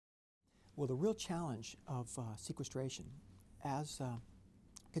Well, the real challenge of sequestration, as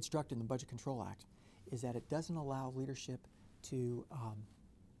constructed in the Budget Control Act, is that it doesn't allow leadership to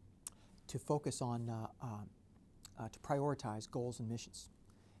focus on, to prioritize goals and missions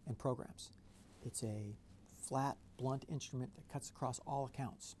and programs. It's a flat, blunt instrument that cuts across all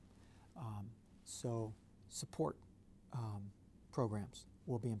accounts. So support programs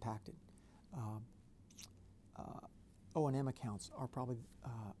will be impacted. O&M accounts are probably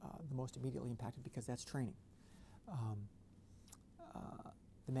the most immediately impacted because that's training.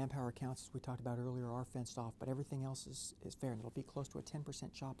 The manpower accounts, as we talked about earlier, are fenced off, but everything else is fair, and it'll be close to a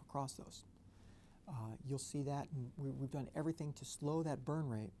 10% chop across those. You'll see that, and we've done everything to slow that burn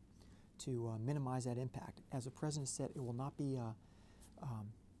rate to minimize that impact. As the President said, it will not be,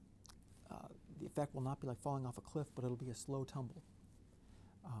 the effect will not be like falling off a cliff, but it'll be a slow tumble.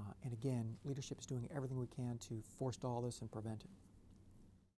 And again, leadership is doing everything we can to forestall this and prevent it.